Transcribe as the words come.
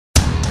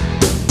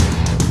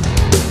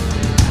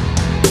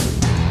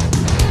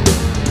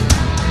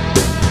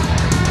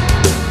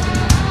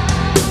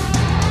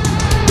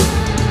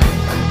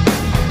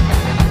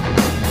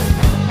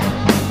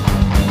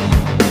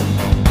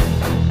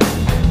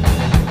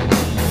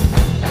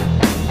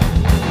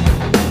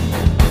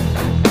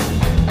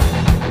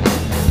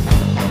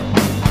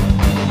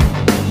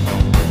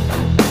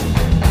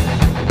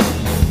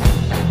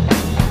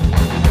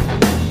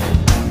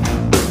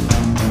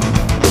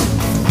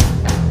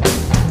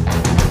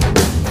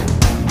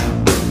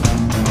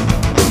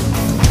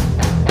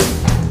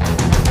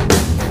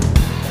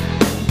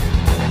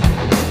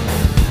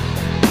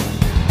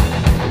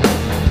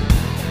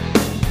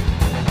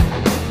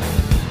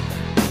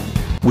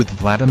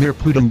Vladimir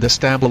Putin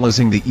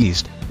destabilising the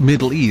East,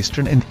 Middle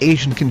Eastern and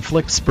Asian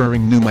conflicts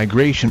spurring new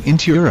migration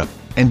into Europe,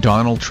 and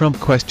Donald Trump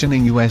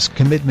questioning U.S.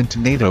 commitment to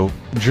NATO,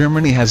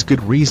 Germany has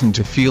good reason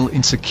to feel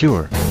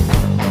insecure.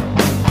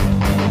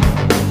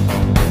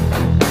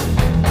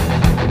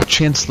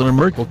 Chancellor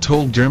Merkel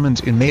told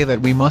Germans in May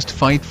that we must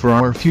fight for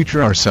our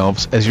future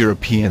ourselves as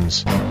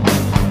Europeans.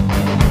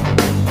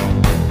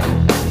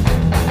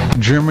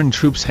 German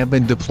troops have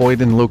been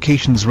deployed in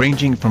locations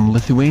ranging from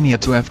Lithuania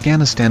to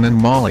Afghanistan and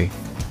Mali.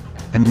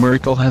 And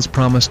Merkel has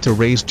promised to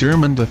raise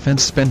German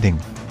defense spending.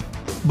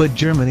 But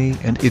Germany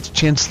and its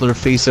chancellor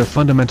face a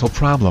fundamental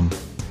problem.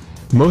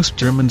 Most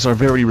Germans are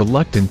very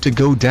reluctant to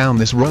go down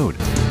this road.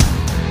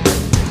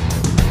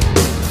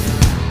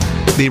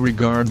 They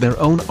regard their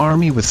own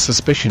army with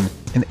suspicion,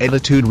 an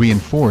attitude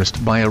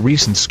reinforced by a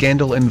recent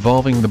scandal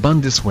involving the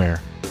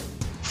Bundeswehr.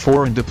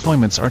 Foreign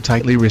deployments are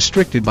tightly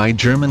restricted by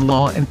German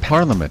law and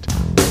parliament.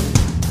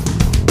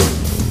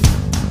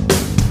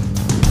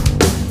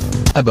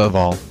 Above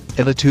all,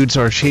 attitudes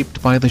are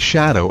shaped by the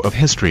shadow of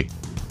history.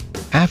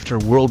 After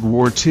World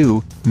War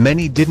II,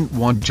 many didn't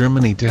want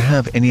Germany to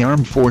have any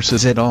armed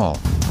forces at all.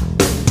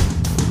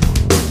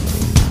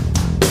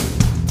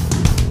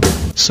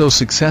 So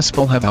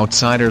successful have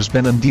outsiders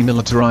been in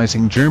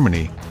demilitarizing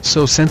Germany,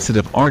 so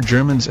sensitive are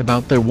Germans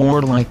about their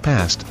warlike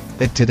past,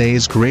 that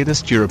today's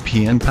greatest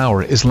European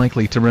power is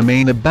likely to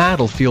remain a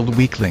battlefield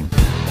weakling.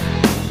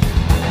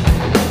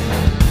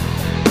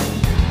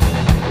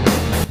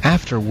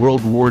 After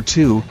World War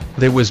II,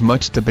 there was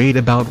much debate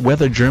about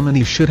whether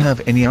Germany should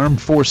have any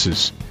armed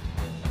forces.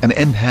 An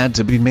end had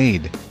to be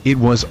made, it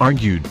was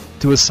argued,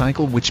 to a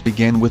cycle which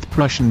began with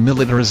Prussian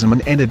militarism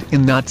and ended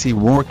in Nazi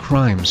war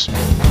crimes.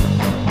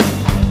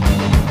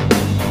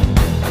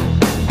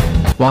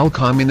 While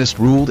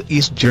communist-ruled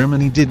East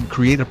Germany did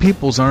create a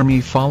people's army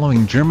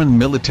following German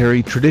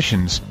military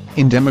traditions,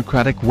 in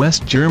democratic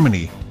West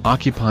Germany,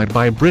 occupied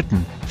by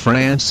Britain,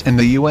 France and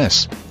the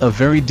US, a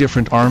very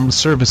different armed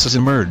services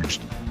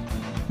emerged.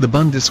 The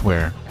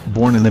Bundeswehr,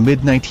 born in the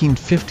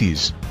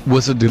mid-1950s,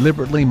 was a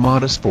deliberately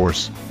modest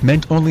force,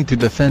 meant only to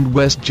defend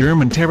West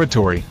German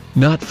territory,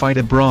 not fight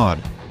abroad.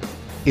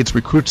 Its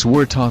recruits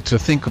were taught to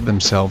think of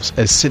themselves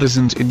as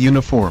citizens in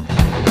uniform.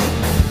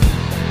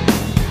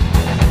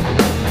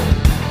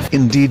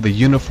 Indeed, the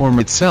uniform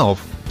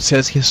itself,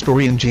 says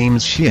historian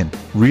James Sheehan,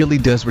 really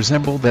does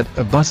resemble that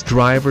of bus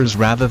drivers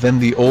rather than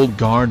the old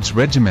guards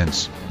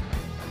regiments.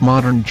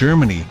 Modern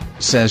Germany,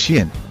 says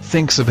Sheehan,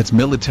 thinks of its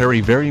military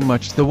very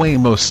much the way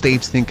most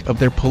states think of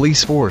their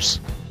police force.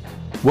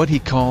 What he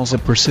calls a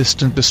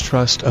persistent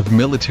distrust of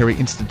military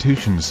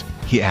institutions,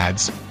 he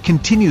adds,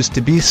 continues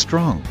to be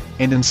strong,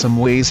 and in some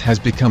ways has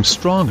become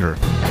stronger.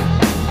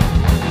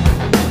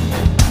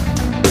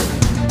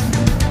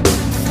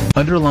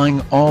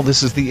 Underlying all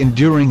this is the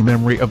enduring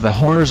memory of the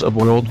horrors of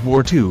World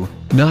War II,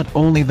 not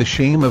only the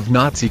shame of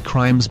Nazi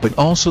crimes but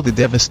also the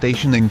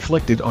devastation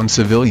inflicted on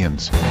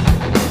civilians.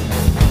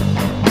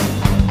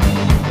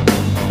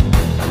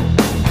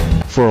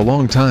 For a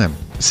long time,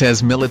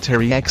 says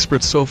military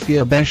expert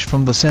Sophia Besch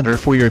from the Center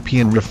for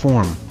European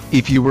Reform,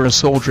 if you were a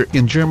soldier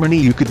in Germany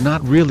you could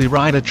not really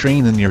ride a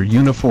train in your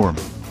uniform.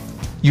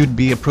 You'd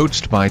be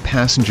approached by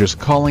passengers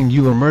calling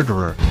you a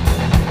murderer.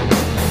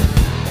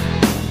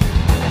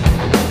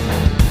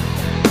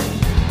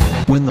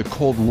 When the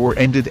Cold War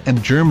ended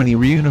and Germany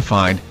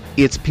reunified,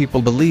 its people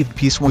believed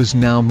peace was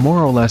now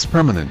more or less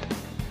permanent.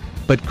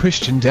 But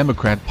Christian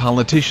Democrat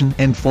politician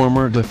and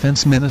former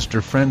defense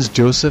minister Franz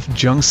Joseph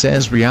Jung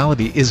says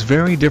reality is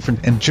very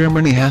different and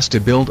Germany has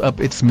to build up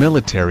its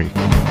military.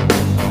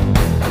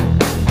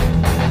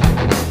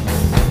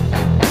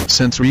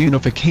 Since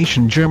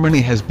reunification, Germany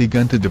has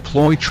begun to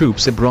deploy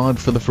troops abroad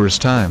for the first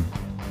time.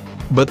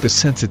 But the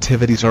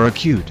sensitivities are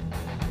acute.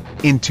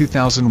 In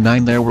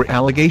 2009 there were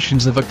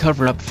allegations of a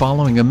cover-up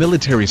following a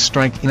military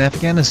strike in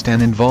Afghanistan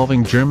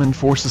involving German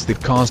forces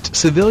that caused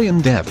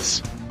civilian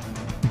deaths.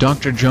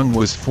 Dr. Jung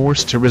was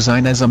forced to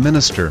resign as a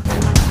minister.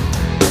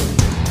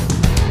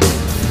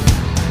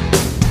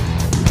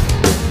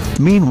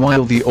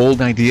 Meanwhile, the old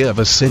idea of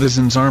a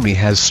citizens' army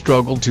has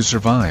struggled to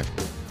survive.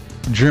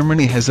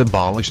 Germany has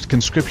abolished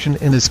conscription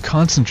and is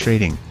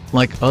concentrating,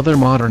 like other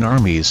modern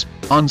armies,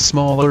 on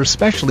smaller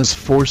specialist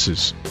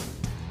forces.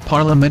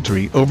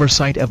 Parliamentary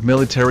oversight of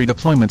military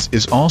deployments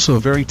is also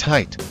very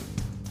tight.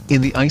 In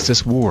the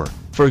ISIS war,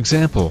 for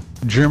example,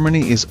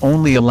 Germany is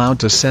only allowed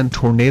to send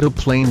Tornado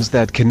planes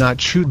that cannot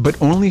shoot but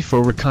only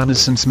for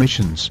reconnaissance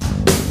missions.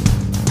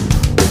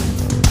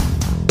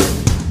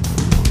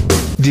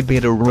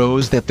 Debate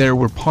arose that there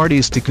were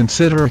parties to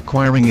consider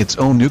acquiring its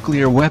own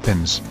nuclear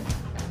weapons.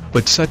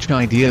 But such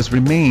ideas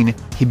remain,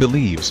 he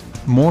believes,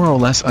 more or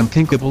less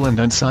unthinkable and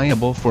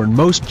unsayable for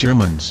most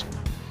Germans.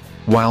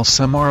 While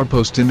some are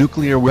opposed to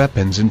nuclear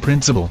weapons in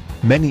principle,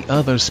 many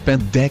others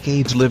spent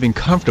decades living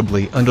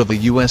comfortably under the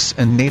US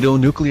and NATO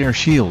nuclear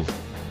shield.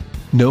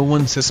 No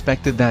one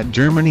suspected that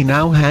Germany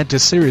now had to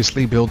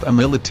seriously build a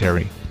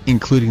military,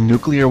 including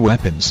nuclear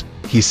weapons,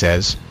 he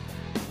says.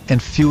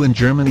 And few in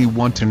Germany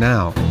want to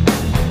now.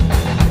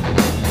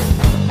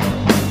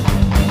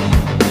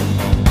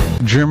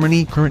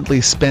 Germany currently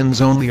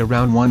spends only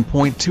around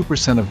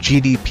 1.2% of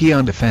GDP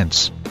on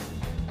defense.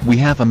 We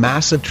have a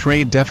massive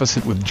trade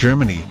deficit with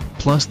Germany,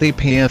 plus they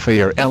pay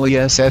far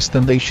less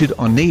than they should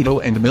on NATO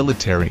and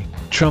military.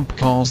 Trump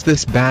calls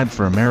this bad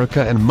for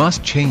America and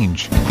must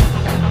change.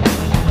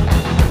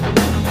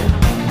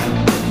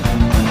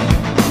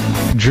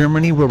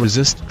 Germany will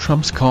resist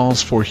Trump's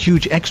calls for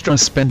huge extra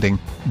spending,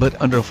 but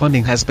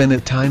underfunding has been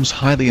at times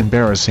highly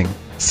embarrassing,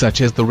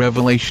 such as the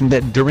revelation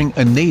that during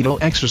a NATO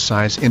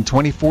exercise in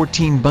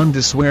 2014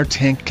 Bundeswehr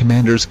tank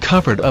commanders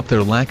covered up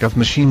their lack of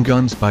machine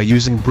guns by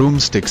using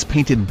broomsticks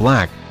painted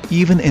black.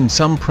 Even in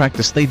some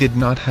practice they did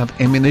not have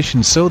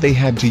ammunition, so they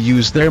had to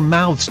use their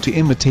mouths to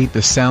imitate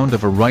the sound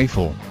of a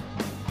rifle.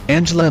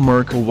 Angela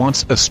Merkel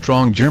wants a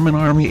strong German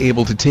army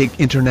able to take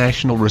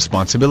international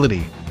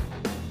responsibility.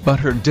 But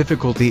her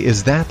difficulty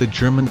is that the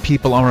German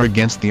people are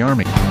against the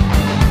army.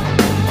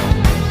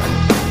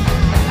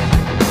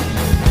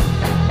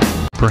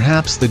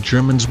 Perhaps the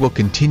Germans will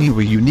continue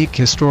a unique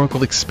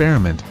historical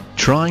experiment,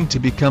 trying to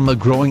become a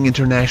growing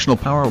international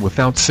power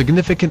without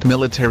significant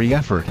military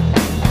effort.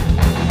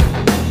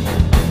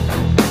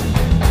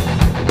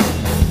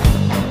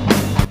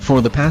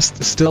 For the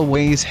past still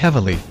weighs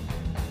heavily.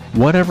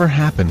 Whatever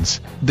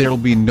happens, there'll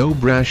be no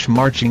brash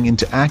marching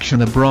into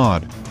action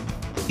abroad.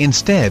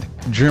 Instead,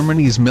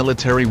 Germany's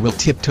military will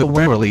tiptoe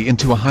warily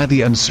into a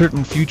highly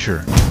uncertain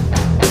future.